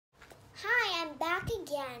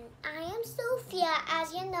again. I am Sophia,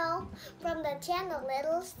 as you know, from the channel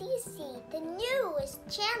Little CC, the newest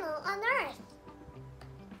channel on earth.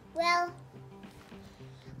 Well,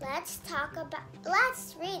 let's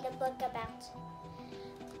read a book about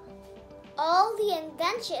all the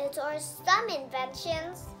inventions or some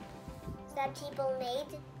inventions that people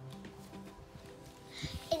made.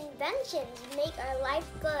 Inventions make our life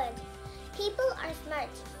good. People are smart.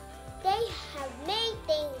 They have made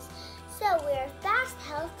things so we're fast,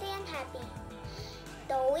 healthy, and happy.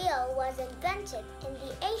 The wheel was invented in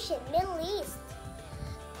the ancient Middle East.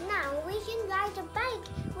 Now we can ride a bike.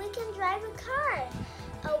 We can drive a car.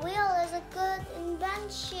 A wheel is a good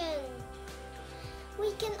invention.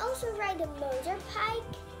 We can also ride a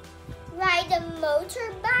motorbike, ride a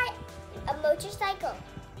motorcycle,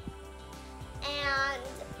 and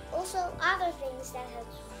also other things that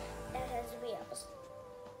has wheels,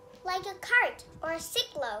 like a cart or a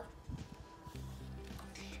cyclo.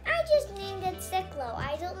 I just named it cyclo.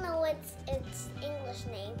 I don't know its English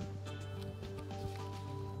name.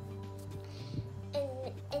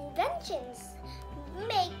 Inventions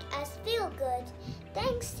make us feel good.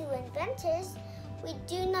 Thanks to inventors, we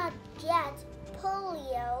do not get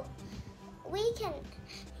polio. We can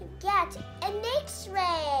get an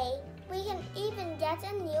X-ray. We can even get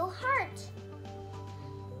a new heart.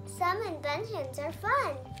 Some inventions are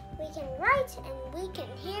fun. We can write and we can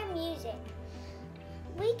hear music.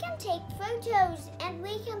 We can take photos and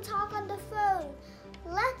we can talk on the phone.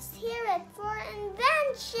 Let's hear it for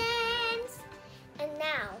inventions. And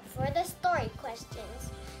now for the story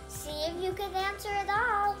questions. See if you can answer it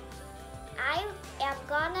all. I am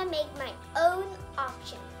gonna make my own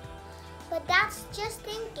option. But that's just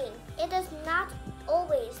thinking. It is not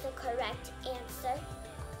always the correct answer.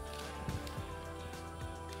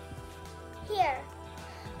 Here,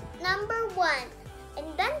 number 1.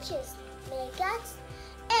 Inventions make us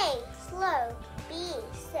A. Slow, B.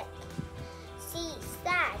 Sick, C.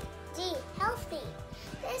 Sad, D. Healthy.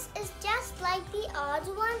 This is just like the odd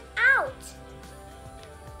one out.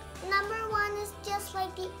 Number 1 is just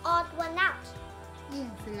like the odd one out. Yeah,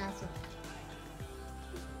 the last one.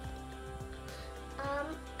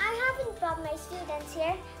 I haven't brought my students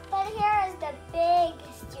here, but here is the big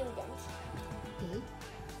student. Okay.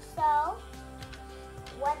 So,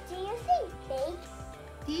 what do you think, Big?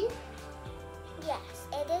 D? Yes,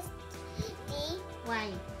 it is D.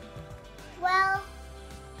 Why? Well,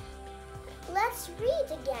 let's read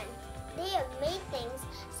again. They have made things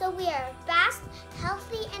so we are fast,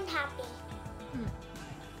 healthy, and happy.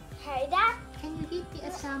 Heard that? Can you give me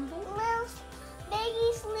a sample? Little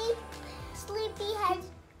baby sleepyhead.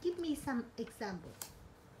 Give me some example.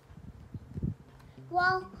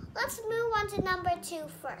 Well, let's move on to number 2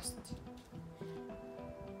 first.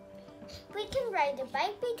 We can ride a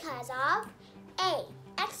bike because of A.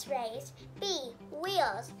 X-rays, B.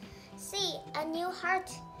 Wheels, C. A new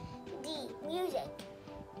heart, D. Music.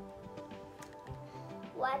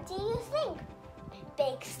 What do you think,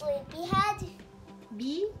 big sleepyhead?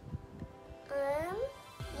 B?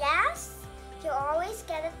 Yes, you always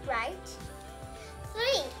get it right.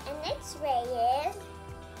 3. An X-ray is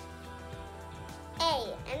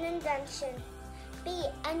A. An invention, B.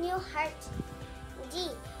 A new heart, D.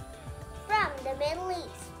 From the Middle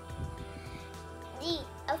East, D.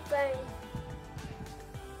 A phone.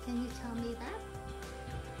 Can you tell me that?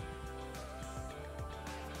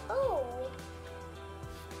 Oh,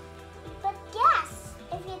 but guess.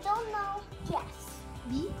 If you don't know, guess.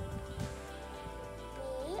 B?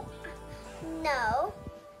 B? No,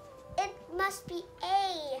 it must be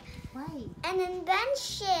A. Why? An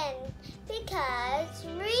invention. Because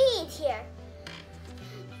read here.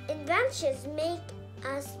 Inventions make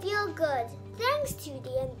us feel good. Thanks to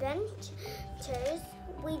the inventors,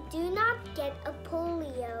 we do not get a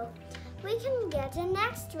polio. We can get an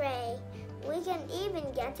X-ray. We can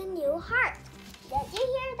even get a new heart. Did you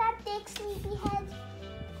hear that, big sleepyhead?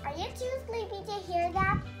 Are you too sleepy to hear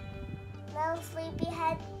that, little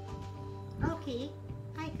sleepyhead? Okay,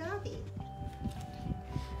 I got it.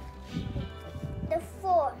 The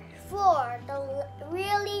 4, the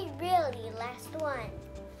really last one.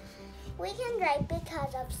 We can write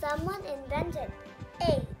because of someone invented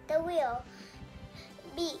A. The wheel,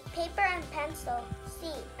 B. Paper and pencil, C.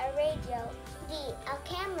 A radio, D. A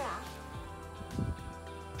camera.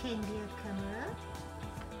 Can be a camera?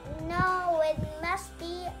 No, it must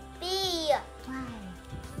be B. Why?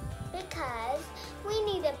 Because we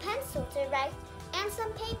need a pencil to write and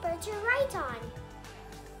some paper to write on.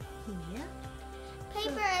 Here?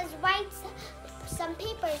 Paper is white. Some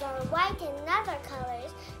papers are white in other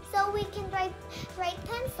colors, so we can write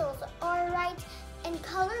pencils or write in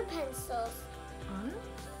color pencils.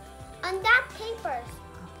 On that paper.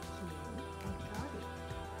 Okay, I got it.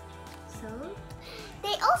 So,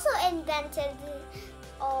 They also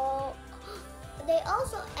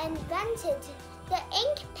invented the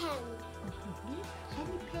ink pen,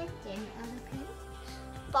 any pen, any other pen?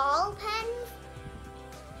 ball pens.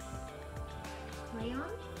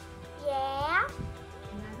 Crayon? Yeah.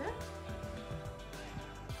 Another?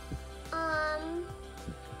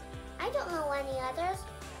 I don't know any others.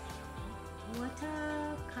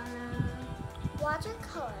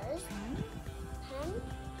 Watercolors. Pen.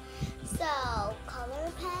 So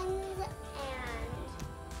color pens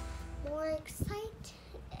and more exciting.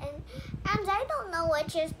 And I don't know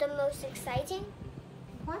which is the most exciting.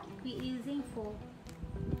 What we using for?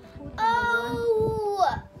 Put on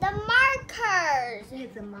Oh, the markers. the wall.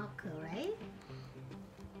 It's a marker, right?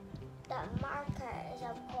 The markers,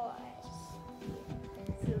 of course.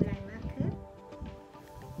 So like marker.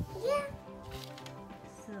 Yeah.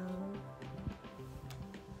 So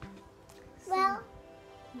Well,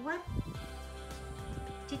 what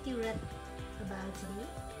did you read about today?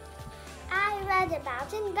 I read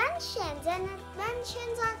about inventions, and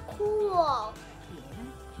inventions are cool. Yeah.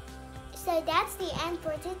 So that's the end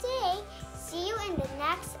for today. See you in the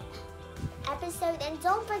next episode, and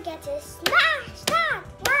don't forget to smash that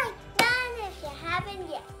like button if you haven't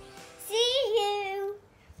yet. See you!